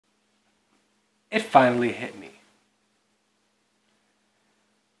it finally hit me.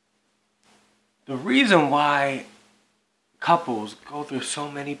 The reason why couples go through so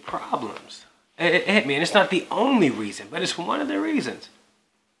many problems, it hit me, and it's not the only reason, but it's one of the reasons.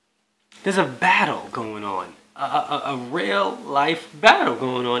 There's a battle going on, a real life battle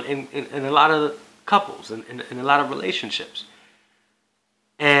going on in a lot of couples, in a lot of relationships.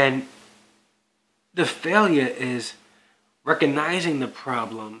 And the failure is recognizing the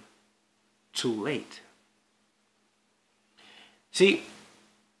problem too late. See,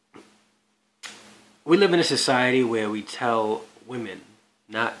 we live in a society where we tell women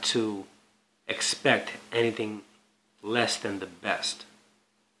not to expect anything less than the best.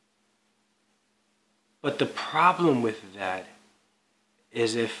 But the problem with that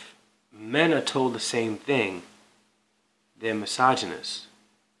is if men are told the same thing, they're misogynist.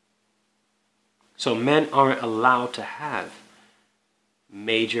 So men aren't allowed to have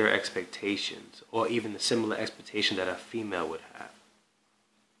major expectations or even the similar expectation that a female would have.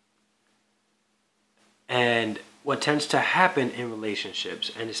 And what tends to happen in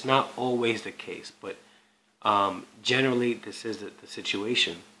relationships, and it's not always the case, but generally this is the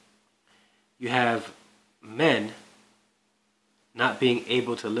situation, you have men not being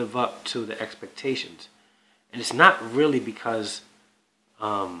able to live up to the expectations. And it's not really because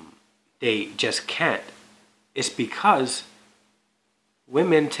they just can't. It's because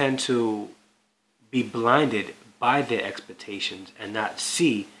women tend to be blinded by their expectations and not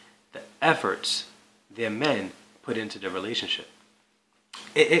see the efforts their men put into the relationship.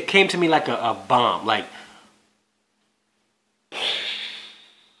 It came to me like a bomb. Like,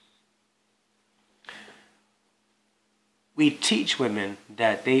 we teach women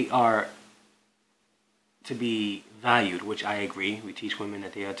that they are to be valued, which I agree. We teach women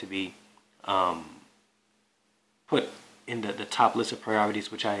that they are to be put in the top list of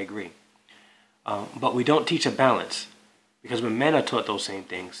priorities, which I agree. But we don't teach a balance, because when men are taught those same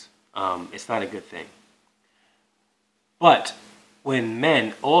things, it's not a good thing. But when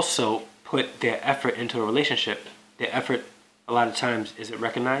men also put their effort into a relationship, their effort a lot of times isn't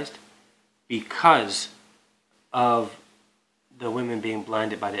recognized because of the women being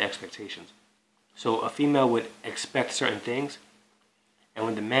blinded by their expectations. So a female would expect certain things, and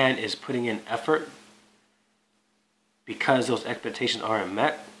when the man is putting in effort, because those expectations aren't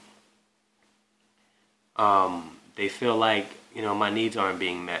met, they feel like, my needs aren't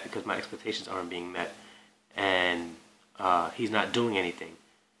being met because my expectations aren't being met, and he's not doing anything.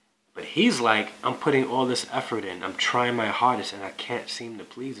 But he's like, I'm putting all this effort in, I'm trying my hardest, and I can't seem to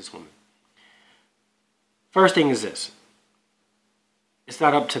please this woman. First thing is this: it's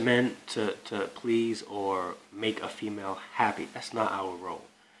not up to men to please or make a female happy. That's not our role.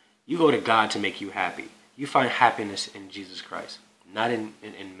 You go to God to make you happy. You find happiness in Jesus Christ, not in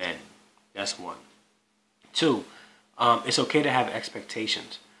men. That's one. Two, it's okay to have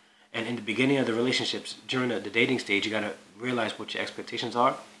expectations. And in the beginning of the relationships, during the dating stage, you got to realize what your expectations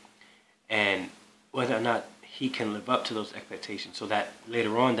are and whether or not he can live up to those expectations, so that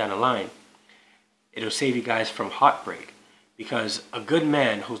later on down the line, it'll save you guys from heartbreak. Because a good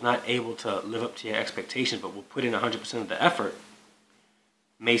man who's not able to live up to your expectations but will put in 100% of the effort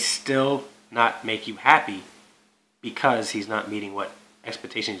may still not make you happy because he's not meeting what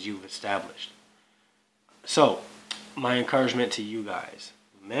expectations you've established. So, my encouragement to you guys,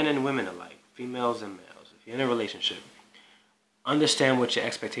 men and women alike, females and males, if you're in a relationship, understand what your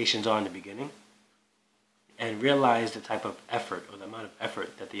expectations are in the beginning and realize the type of effort or the amount of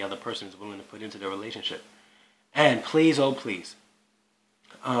effort that the other person is willing to put into the relationship. And please, oh please,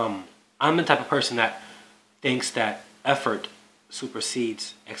 I'm the type of person that thinks that effort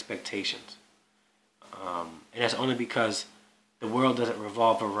supersedes expectations. And that's only because the world doesn't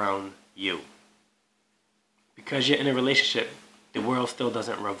revolve around you. Because you're in a relationship, the world still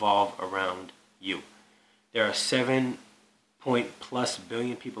doesn't revolve around you. There are 7+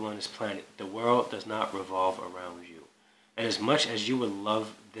 billion people on this planet. The world does not revolve around you. And as much as you would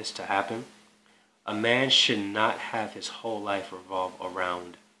love this to happen, a man should not have his whole life revolve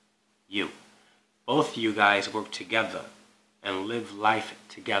around you. Both of you guys work together and live life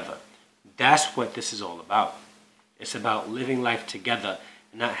together. That's what this is all about. It's about living life together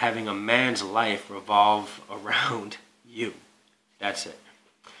and not having a man's life revolve around you. That's it.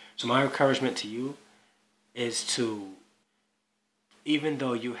 So my encouragement to you is to, even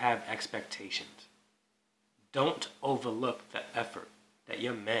though you have expectations, don't overlook the effort that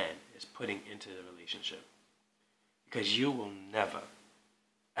your man is putting into the relationship, because you will never,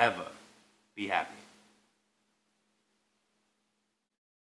 ever be happy.